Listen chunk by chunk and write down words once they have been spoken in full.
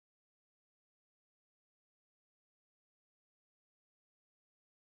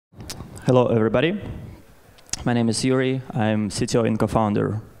Hello, everybody. My name is Yuri. I'm CTO and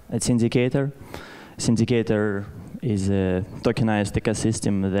co-founder at Cindicator. Cindicator is a tokenized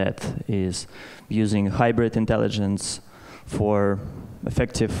ecosystem that is using hybrid intelligence for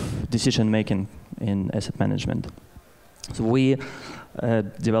effective decision-making in asset management. So we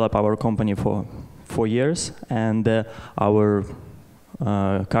developed our company for 4 years, and our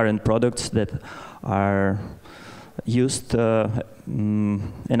current products that are used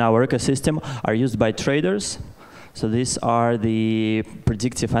in our ecosystem are used by traders. So these are the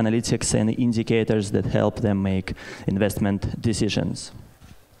predictive analytics and indicators that help them make investment decisions.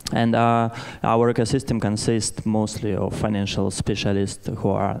 And our ecosystem consists mostly of financial specialists who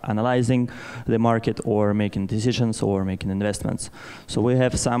are analyzing the market or making decisions or making investments. So we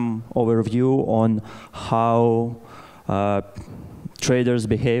have some overview on how traders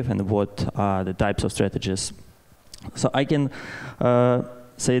behave and what are the types of strategies. So I can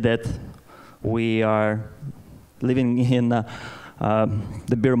say that we are living in the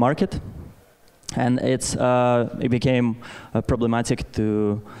bear market, and it became problematic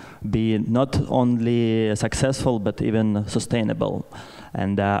to be not only successful but even sustainable.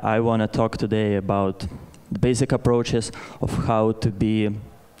 And I want to talk today about the basic approaches of how to be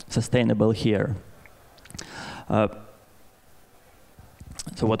sustainable here. So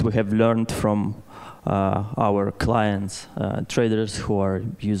what we have learned from our clients, traders who are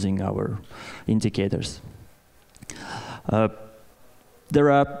using our indicators. There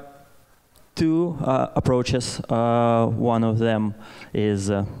are two approaches. One of them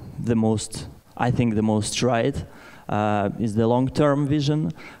is I think the most right, is the long-term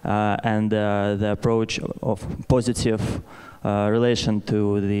vision and the approach of positive relation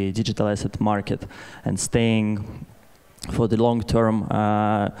to the digital asset market and staying for the long term,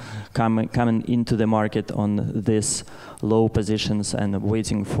 coming into the market on these low positions and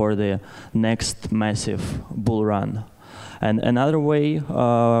waiting for the next massive bull run. And another way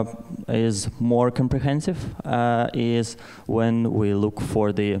is more comprehensive, is when we look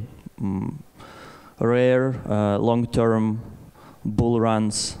for the rare long-term bull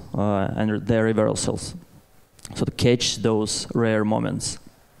runs and their reversals, so to catch those rare moments.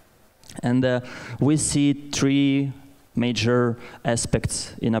 And we see three major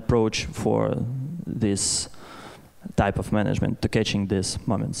aspects in approach for this type of management to catching these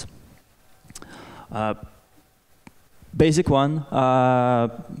moments. Basic one,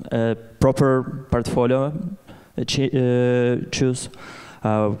 proper portfolio choose.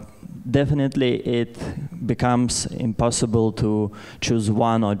 Definitely it becomes impossible to choose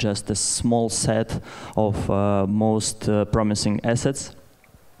one or just a small set of most promising assets.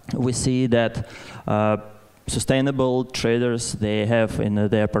 We see that sustainable traders, they have in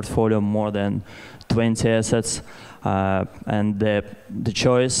their portfolio more than 20 assets, and the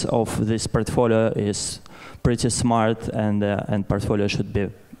choice of this portfolio is pretty smart, and portfolio should be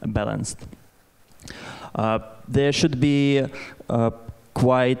balanced. There should be a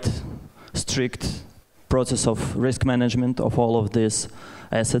quite strict process of risk management of all of these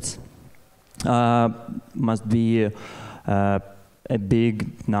assets. Must be a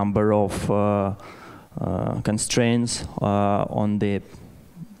big number of constraints on the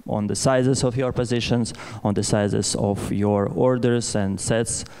sizes of your positions, on the sizes of your orders and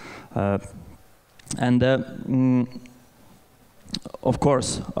sets, and of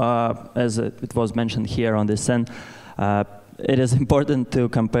course, as it was mentioned here on this end, it is important to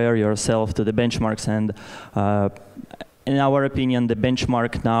compare yourself to the benchmarks, and in our opinion, the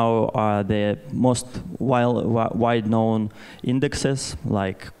benchmark now are the most wide-known indexes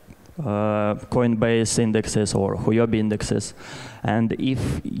like Coinbase indexes or Huobi indexes. And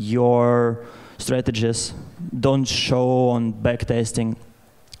if your strategies don't show on backtesting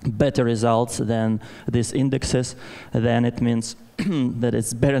better results than these indexes, then it means that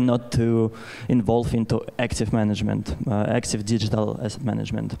it's better not to involve into active management, active digital asset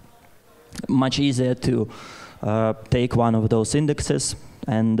management. Much easier to take one of those indexes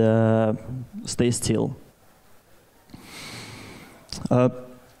and stay still.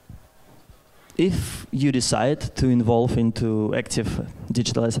 If you decide to involve into active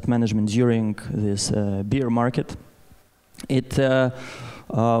digital asset management during this bear market, it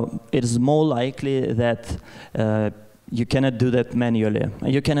is more likely that you cannot do that manually.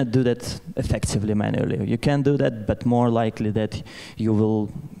 You cannot do that effectively manually. You can do that, but more likely that you will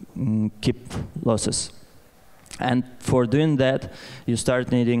keep losses. And for doing that, you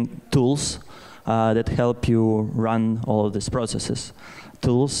start needing tools that help you run all of these processes.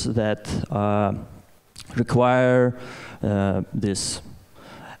 Tools that require this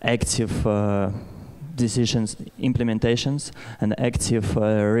active decisions, implementations, and active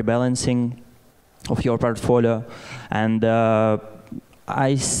rebalancing of your portfolio. And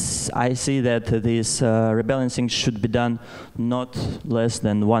I see that this rebalancing should be done not less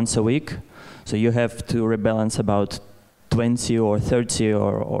than once a week. So you have to rebalance about 20 or 30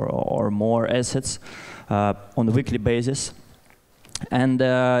 or more assets on a weekly basis. And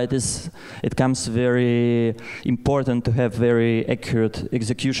it comes very important to have very accurate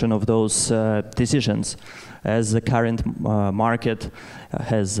execution of those decisions. As the current market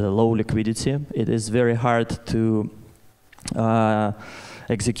has low liquidity, it is very hard to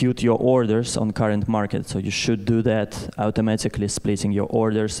execute your orders on current market. So you should do that automatically, splitting your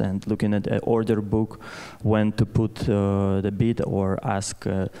orders and looking at an order book when to put the bid or ask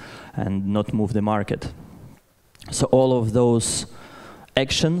and not move the market. So all of those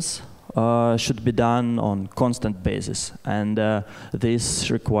actions should be done on constant basis, and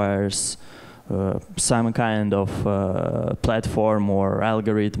this requires some kind of platform or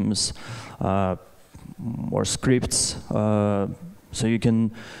algorithms or scripts, so you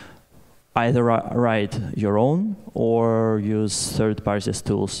can either write your own or use third-party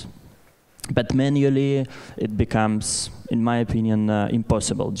tools. But manually, it becomes, in my opinion,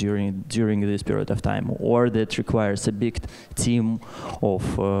 impossible during this period of time, or that requires a big team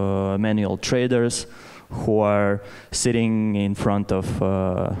of manual traders who are sitting in front of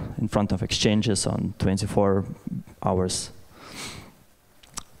exchanges on 24 hours.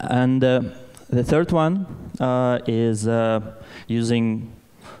 And the third one is using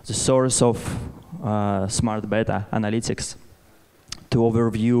the source of smart beta analytics to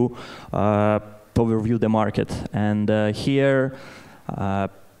overview the market. And here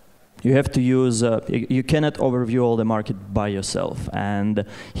you have to use, you cannot overview all the market by yourself. And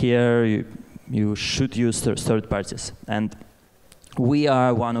here you should use third parties. And we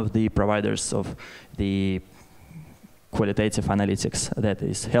are one of the providers of the qualitative analytics that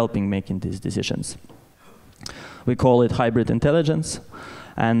is helping making these decisions. We call it hybrid intelligence.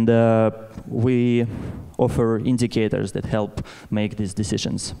 And we offer indicators that help make these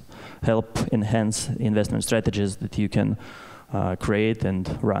decisions, help enhance investment strategies that you can create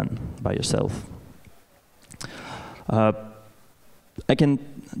and run by yourself. I can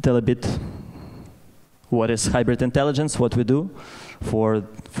tell a bit what is hybrid intelligence, what we do for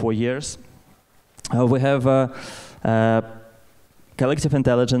 4 years. We have collective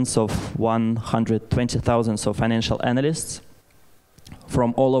intelligence of 120,000 financial analysts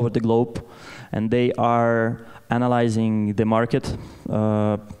from all over the globe, and they are analyzing the market,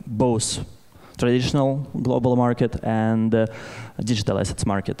 both traditional global market and digital assets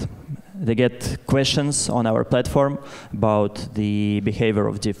market. They get questions on our platform about the behavior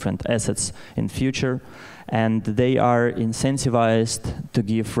of different assets in future, and they are incentivized to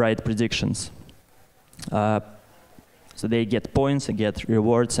give right predictions. So they get points, they get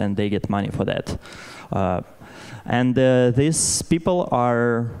rewards, and they get money for that. And these people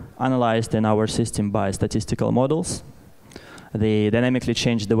are analyzed in our system by statistical models. They dynamically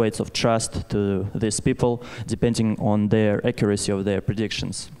change the weights of trust to these people depending on their accuracy of their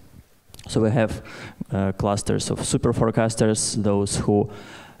predictions. So we have clusters of super forecasters, those who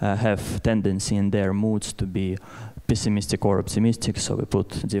have tendency in their moods to be pessimistic or optimistic, so we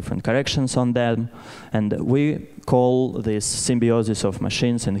put different corrections on them. And we call this symbiosis of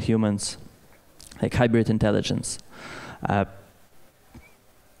machines and humans like hybrid intelligence.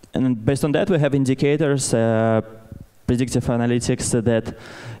 And based on that, we have indicators, predictive analytics that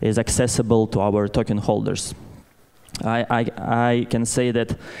is accessible to our token holders. I can say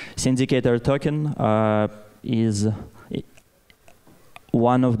that Cindicator token is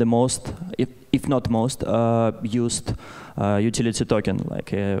one of the most, if not most, used utility token. Like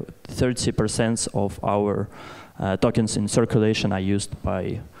 30% of our tokens in circulation are used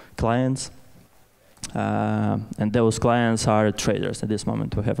by clients. And those clients are traders. At this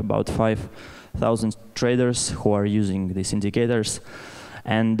moment, we have about 5,000 traders who are using these indicators.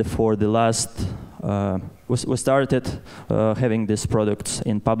 And for the last, we started having these products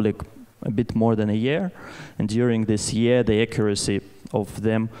in public a bit more than a year. And during this year, the accuracy of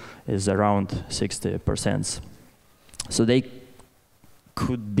them is around 60%. So they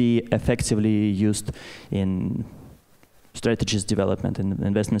could be effectively used in strategies development, in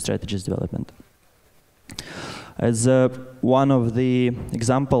investment strategies development. As one of the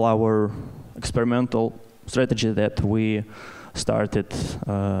example, our experimental strategy that we started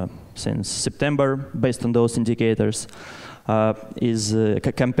since September, based on those indicators, is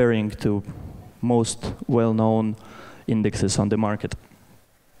comparing to most well-known indexes on the market.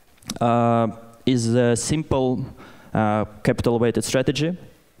 Is a simple capital-weighted strategy.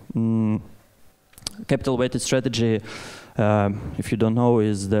 Capital weighted strategy, if you don't know,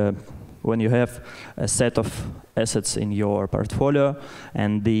 is when you have a set of assets in your portfolio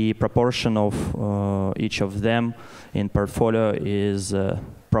and the proportion of each of them in portfolio is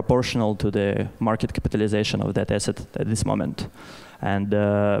proportional to the market capitalization of that asset at this moment. And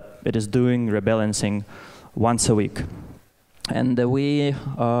it is doing rebalancing once a week. And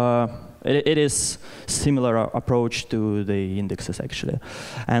it is similar approach to the indexes actually.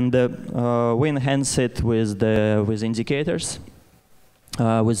 And we enhance it with indicators.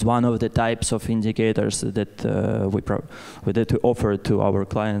 With one of the types of indicators that we offer to our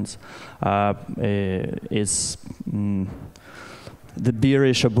clients is the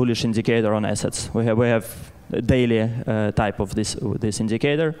bearish or bullish indicator on assets. We have a daily type of this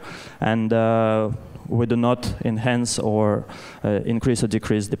indicator, and we do not enhance or increase or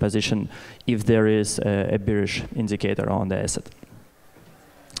decrease the position if there is a bearish indicator on the asset.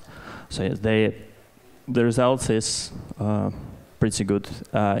 So yes, the results is pretty good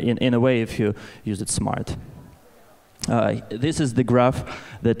in a way if you use it smart. This is the graph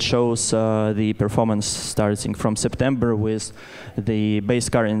that shows the performance starting from September with the base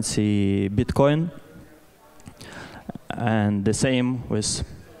currency Bitcoin, and the same with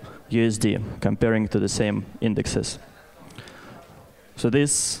USD, comparing to the same indexes. So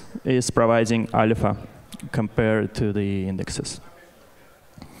this is providing alpha compared to the indexes.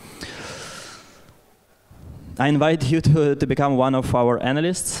 I invite you to become one of our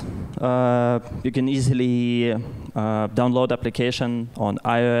analysts. You can easily download application on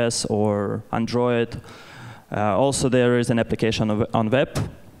iOS or Android. Also, there is an application on web.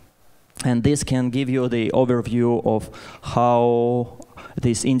 And this can give you the overview of how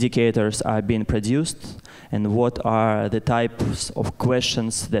these indicators are being produced and what are the types of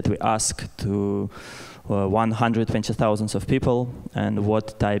questions that we ask to 120,000 of people, and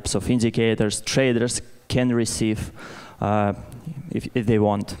what types of indicators traders can receive if they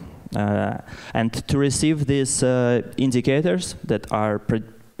want. And to receive these indicators that are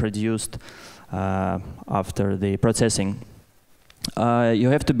produced after the processing, you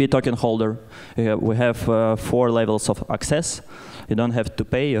have to be token holder. We have 4 levels of access. You don't have to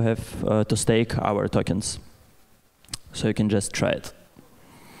pay, you have to stake our tokens. So you can just try it.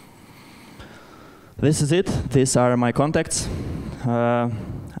 This is it. These are my contacts.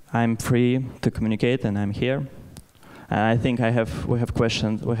 I'm free to communicate, and I'm here. I think we have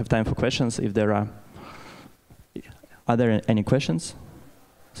questions. We have time for questions if there are. Are there any questions?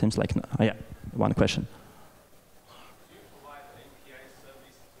 Seems like no. Oh, yeah, one question. Do you provide an API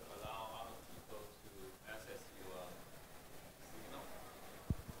service to allow other people to access your signal?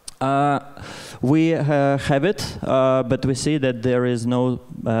 We have it, but we see that there is no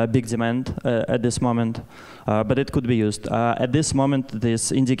big demand at this moment. But it could be used. At this moment,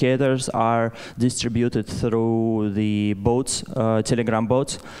 these indicators are distributed through the bots, Telegram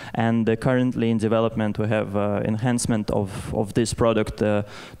bots, and currently in development we have enhancement of this product to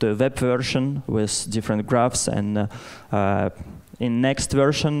a web version with different graphs, and in next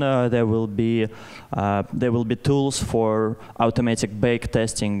version there will be tools for automatic back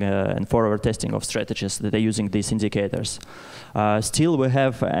testing and forward testing of strategies that are using these indicators. Still, we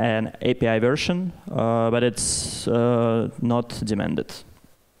have an API version, but it's not demanded.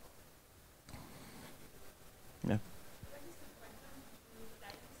 Yeah.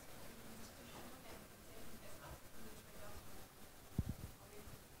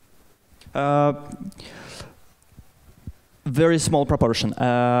 Very small proportion.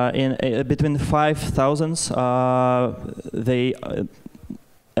 Between 5,000,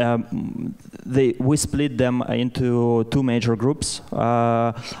 we split them into 2 major groups.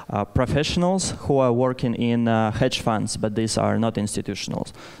 Professionals who are working in hedge funds, but these are not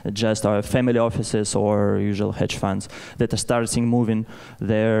institutionals, just family offices or usual hedge funds that are starting moving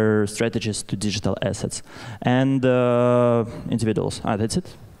their strategies to digital assets. And individuals. That's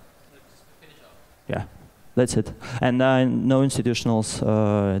it? Yeah. That's it. And no institutionals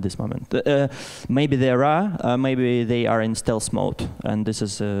at this moment. Maybe there are, maybe they are in stealth mode, and this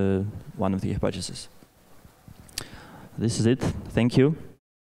is one of the hypotheses. This is it. Thank you.